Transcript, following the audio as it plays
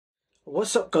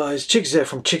What's up guys, Chigs here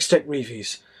from Chigs Tech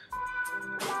Reviews.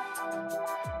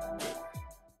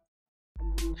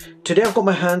 Today I've got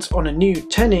my hands on a new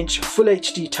 10-inch Full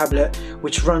HD tablet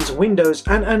which runs Windows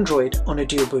and Android on a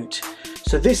dual boot.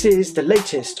 So this is the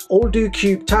latest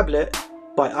ALLDOCUBE tablet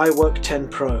by iWork 10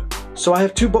 Pro. So I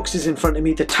have two boxes in front of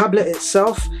me, the tablet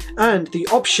itself and the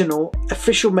optional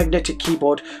official magnetic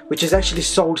keyboard which is actually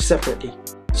sold separately.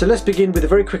 So let's begin with a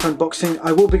very quick unboxing.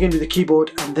 I will begin with the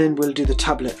keyboard and then we'll do the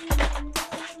tablet.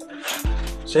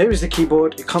 So here is the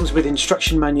keyboard. It comes with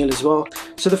instruction manual as well.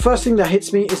 So the first thing that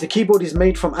hits me is the keyboard is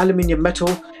made from aluminium metal.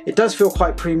 It does feel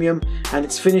quite premium and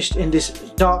it's finished in this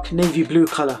dark navy blue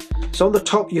color. So on the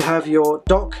top you have your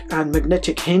dock and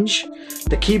magnetic hinge.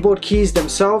 The keyboard keys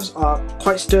themselves are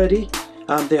quite sturdy.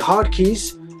 They're hard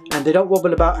keys and they don't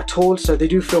wobble about at all, so they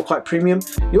do feel quite premium.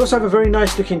 You also have a very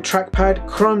nice looking trackpad,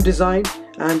 chrome design,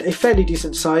 and a fairly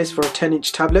decent size for a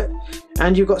 10-inch tablet.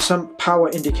 And you've got some power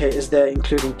indicators there,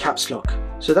 including caps lock.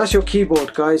 So that's your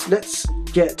keyboard, guys. Let's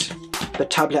get the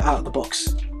tablet out of the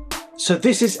box. So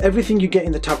this is everything you get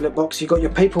in the tablet box. You've got your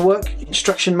paperwork,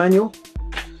 instruction manual.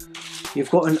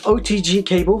 You've got an OTG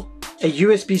cable, a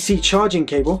USB-C charging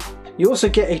cable. You also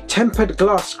get a tempered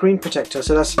glass screen protector.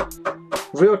 So that's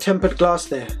real tempered glass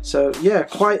there. So yeah,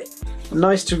 quite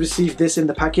nice to receive this in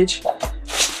the package.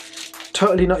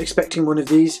 Totally not expecting one of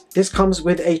these. This comes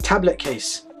with a tablet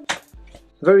case.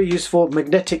 Very useful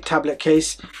magnetic tablet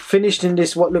case, finished in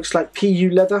this what looks like PU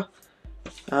leather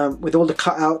with all the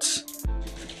cutouts.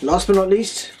 Last but not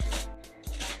least,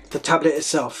 the tablet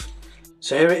itself.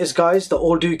 So here it is guys, the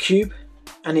ALLDOCUBE,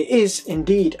 and it is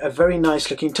indeed a very nice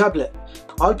looking tablet.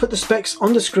 I'll put the specs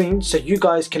on the screen so you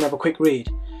guys can have a quick read.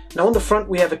 Now on the front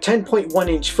we have a 10.1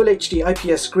 inch Full HD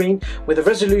IPS screen with a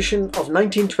resolution of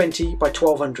 1920 by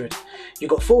 1200. You've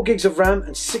got 4 gigs of RAM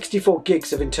and 64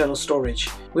 gigs of internal storage.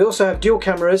 We also have dual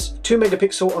cameras, 2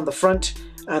 megapixel on the front,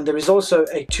 and there is also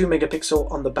a 2 megapixel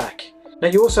on the back. Now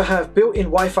you also have built-in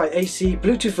Wi-Fi AC,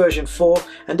 Bluetooth version 4,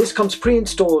 and this comes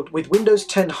pre-installed with Windows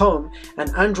 10 Home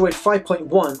and Android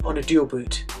 5.1 on a dual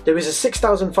boot. There is a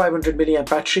 6500 mAh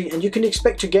battery and you can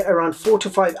expect to get around 4 to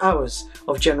 5 hours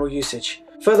of general usage.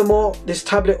 Furthermore, this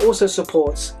tablet also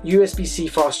supports USB-C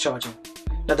fast charging.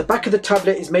 Now the back of the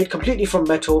tablet is made completely from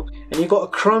metal and you've got a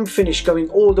chrome finish going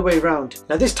all the way around.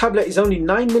 Now this tablet is only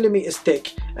 9mm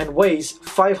thick and weighs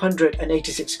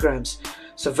 586 grams.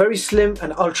 So very slim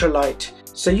and ultra light.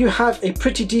 So you have a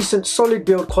pretty decent solid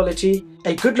build quality,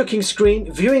 a good looking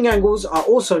screen. Viewing angles are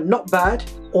also not bad,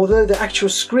 although the actual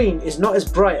screen is not as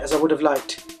bright as I would have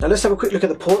liked. Now let's have a quick look at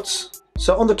the ports.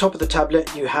 So on the top of the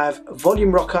tablet you have a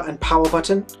volume rocker and power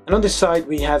button, and on this side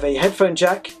we have a headphone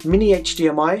jack, mini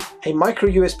HDMI, a micro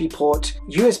USB port,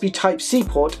 USB Type-C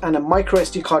port, and a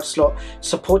microSD card slot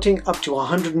supporting up to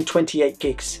 128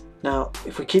 gigs. Now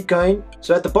if we keep going,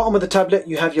 so at the bottom of the tablet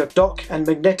you have your dock and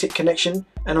magnetic connection,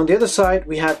 and on the other side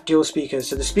we have dual speakers,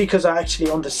 so the speakers are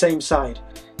actually on the same side.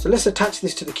 So let's attach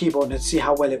this to the keyboard and see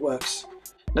how well it works.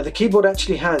 Now the keyboard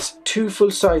actually has 2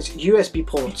 full-size USB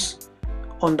ports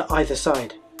on either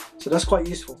side, so that's quite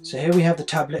useful. So here we have the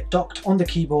tablet docked on the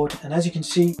keyboard, and as you can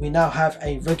see we now have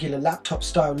a regular laptop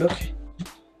style look,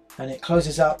 and it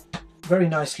closes out very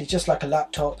nicely just like a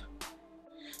laptop.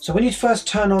 So when you first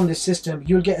turn on this system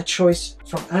you'll get a choice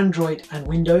from Android and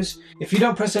Windows. If you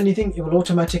don't press anything it will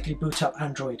automatically boot up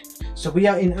Android. So we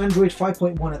are in Android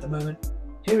 5.1 at the moment.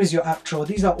 Here is your app drawer.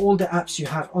 These are all the apps you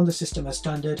have on the system as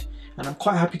standard, and I'm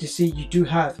quite happy to see you do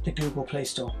have the Google Play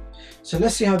Store. So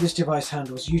let's see how this device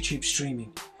handles YouTube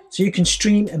streaming. So you can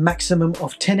stream a maximum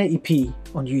of 1080p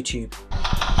on YouTube.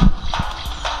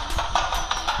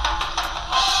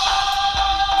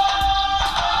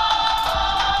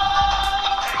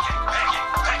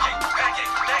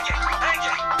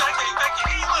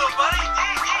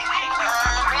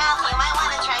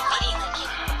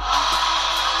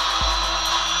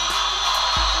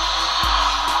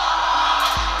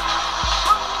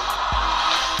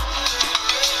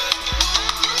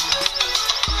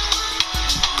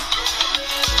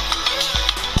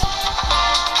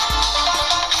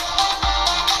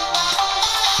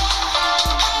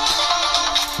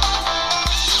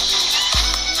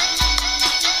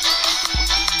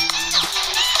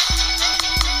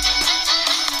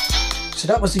 So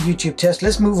that was the YouTube test.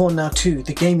 Let's move on now to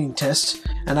the gaming test.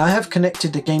 And I have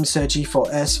connected the GameSir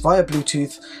G4S via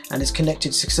Bluetooth and it's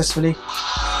connected successfully.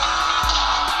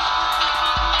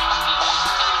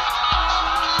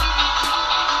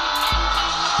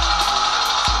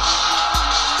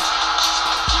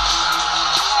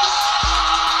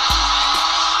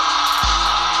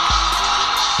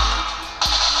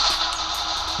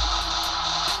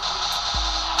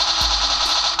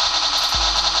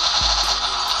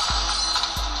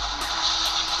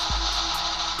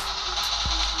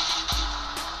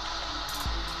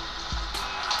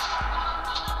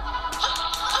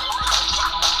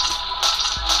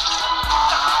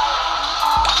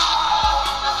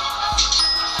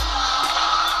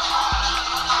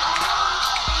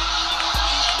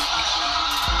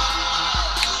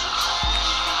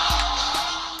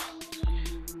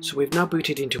 So we've now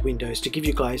booted into Windows to give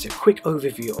you guys a quick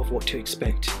overview of what to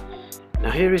expect. Now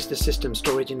here is the system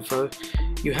storage info.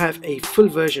 You have a full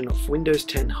version of Windows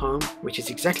 10 Home, which is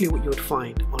exactly what you would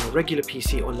find on a regular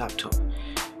PC or laptop.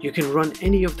 You can run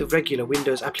any of the regular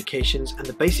Windows applications, and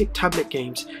the basic tablet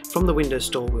games from the Windows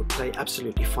Store will play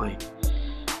absolutely fine.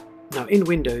 Now in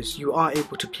Windows, you are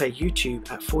able to play YouTube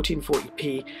at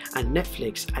 1440p and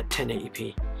Netflix at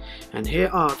 1080p. And here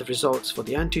are the results for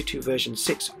the Antutu version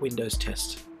 6 Windows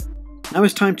test. Now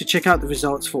it's time to check out the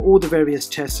results for all the various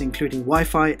tests, including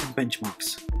Wi-Fi and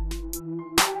benchmarks.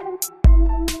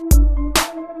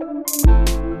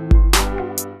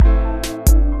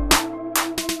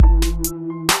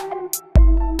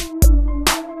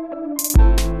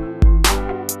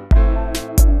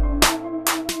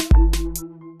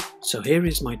 So here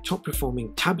is my top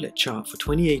performing tablet chart for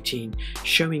 2018,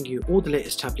 showing you all the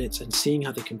latest tablets and seeing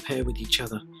how they compare with each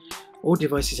other. All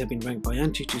devices have been ranked by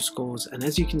Antutu scores, and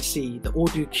as you can see, the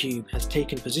ALLDOCUBE has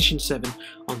taken position 7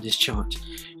 on this chart.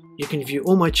 You can view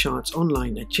all my charts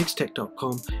online at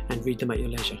chigstech.com and read them at your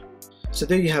leisure. So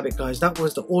there you have it guys, that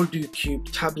was the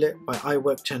ALLDOCUBE tablet by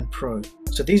iWork 10 Pro.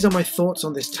 So these are my thoughts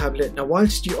on this tablet. Now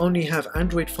whilst you only have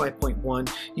Android 5.1,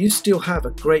 you still have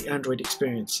a great Android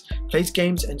experience. Plays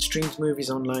games and streams movies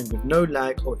online with no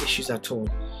lag or issues at all.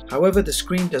 However, the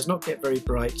screen does not get very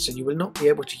bright, so you will not be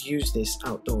able to use this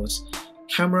outdoors.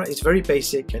 Camera is very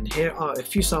basic, and here are a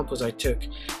few samples I took,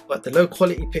 but the low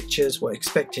quality pictures were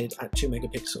expected at 2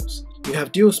 megapixels. You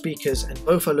have dual speakers and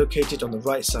both are located on the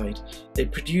right side. They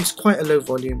produce quite a low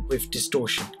volume with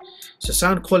distortion, so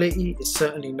sound quality is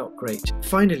certainly not great.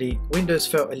 Finally, Windows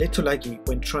felt a little laggy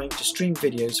when trying to stream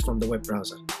videos from the web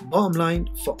browser. Bottom line,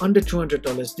 for under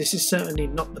 $200, this is certainly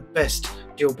not the best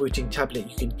dual booting tablet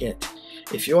you can get.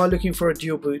 If you are looking for a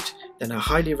dual boot, then I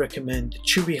highly recommend the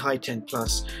Chewy Hi10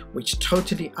 Plus, which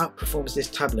totally outperforms this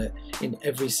tablet in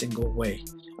every single way.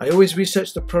 I always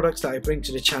research the products that I bring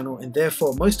to the channel, and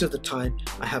therefore most of the time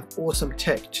I have awesome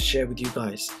tech to share with you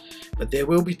guys. But there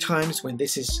will be times when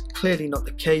this is clearly not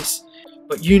the case,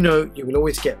 but you know you will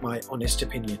always get my honest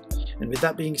opinion. And with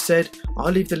that being said,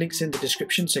 I'll leave the links in the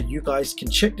description so you guys can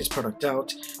check this product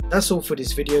out. That's all for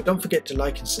this video. Don't forget to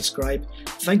like and subscribe.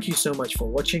 Thank you so much for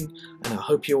watching, and I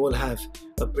hope you all have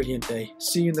a brilliant day.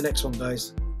 See you in the next one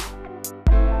guys.